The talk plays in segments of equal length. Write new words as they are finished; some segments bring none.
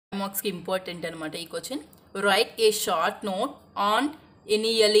Marks కి important అన్నమాట ఈ question. Right A short note on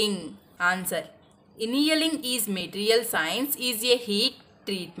annealing. Answer: Annealing is material science is a heat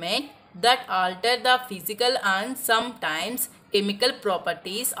treatment that alter the physical and sometimes chemical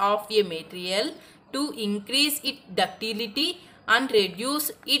properties of a material to increase its ductility and reduce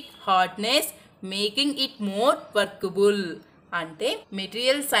its hardness, making it more workable. అంటే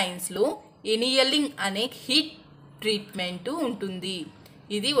material సైన్స్లో annealing అనే heat treatment ఉంటుంది.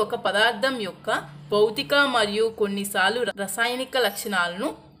 ఇది ఒక పదార్థం యొక్క భౌతిక మరియు కొన్నిసార్లు రసాయనిక లక్షణాలను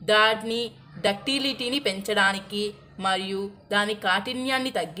దాని డక్టిలిటీని పెంచడానికి మరియు దాని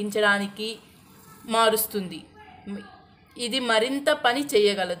కాఠిన్యాన్ని తగ్గించడానికి మారుస్తుంది. ఇది మరింత పని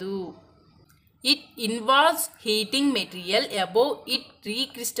చేయగలదు. It involves heating material above it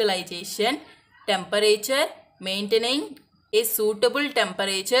recrystallization temperature, maintaining a suitable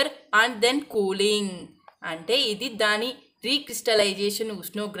temperature and then cooling. అంటే ఇది దాని రీక్రిస్టలైజేషన్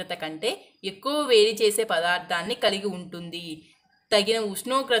ఉష్ణోగ్రత కంటే ఎక్కువ వేడి చేసే పదార్థాన్ని కలిగి ఉంటుంది. తగిన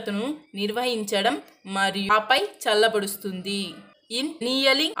ఉష్ణోగ్రతను నిర్వహించడం మరియు ఆపై చల్లబరుస్తుంది. In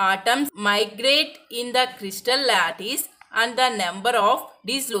annealing atoms migrate in the crystal lattice and the number of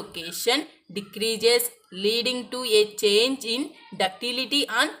dislocation decreases leading to a change in ductility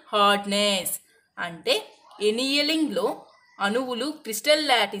and hardness. అంటే ఎనియలింగ్లో అణువులు క్రిస్టల్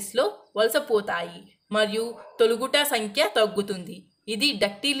లాటిస్లో వలసపోతాయి మరియు తొలగుట సంఖ్య తగ్గుతుంది. ఇది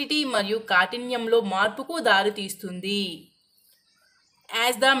డక్టిలిటీ మరియు కాఠిన్యంలో మార్పుకు దారితీస్తుంది.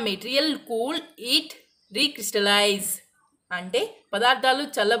 As the material cool it రీక్రిస్టలైజ్. అంటే పదార్థాలు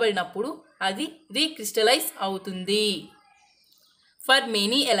చల్లబడినప్పుడు అది రీక్రిస్టలైజ్ అవుతుంది. For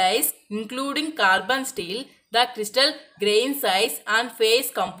many alloys, including carbon steel, the crystal grain size and phase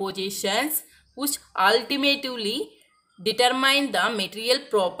compositions, which ultimately determine the material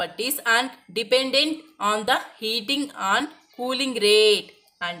properties and dependent on the heating and cooling rate.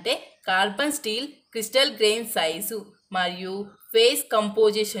 అంటే carbon steel crystal grain size మరియు phase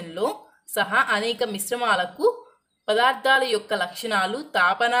కంపోజిషన్లో సహా అనేక మిశ్రమాలకు పదార్థాల యొక్క లక్షణాలు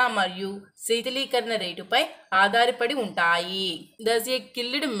తాపన మరియు శీతలీకరణ రేటుపై ఆధారపడి ఉంటాయి. Thus a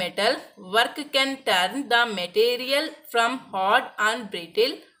chilled metal work can turn the material from hard and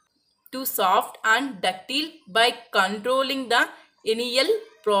brittle to soft and ductile by controlling the anneal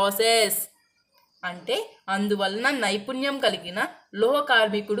process. అంటే అందువలన నైపుణ్యం కలిగిన లోహ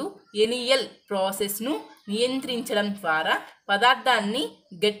కార్మికుడు ఎనియల్ ప్రాసెస్ను నియంత్రించడం ద్వారా పదార్థాన్ని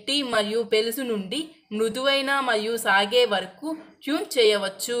గట్టి మరియు పెలుసు నుండి మృదువైన మరియు సాగే వరకు ట్యూన్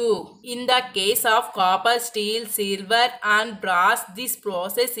చేయవచ్చు. In the case of copper, steel, silver and brass, this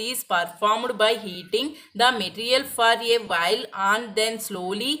process is performed by heating the material for a while and then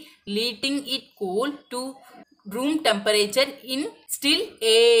slowly letting it cool to room temperature in still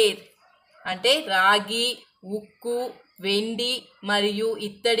air. అంటే రాగి, ఉక్కు, వెండి మరియు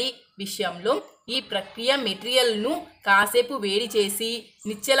ఇత్తడి విషయంలో ఈ ప్రక్రియ మెటీరియల్ను కాసేపు వేడి చేసి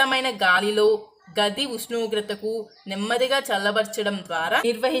నిశ్చలమైన గాలిలో గది ఉష్ణోగ్రతకు నెమ్మదిగా చల్లబరచడం ద్వారా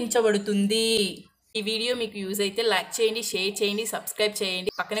నిర్వహించబడుతుంది. ఈ వీడియో మీకు యూజ్ అయితే లైక్ చేయండి, షేర్ చేయండి, సబ్స్క్రైబ్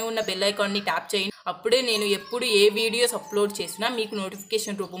చేయండి, పక్కనే ఉన్న బెల్ ఐకాన్ని ట్యాప్ చేయండి. అప్పుడే నేను ఎప్పుడు ఏ వీడియోస్ అప్లోడ్ చేసినా మీకు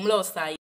నోటిఫికేషన్ రూపంలో వస్తాయి.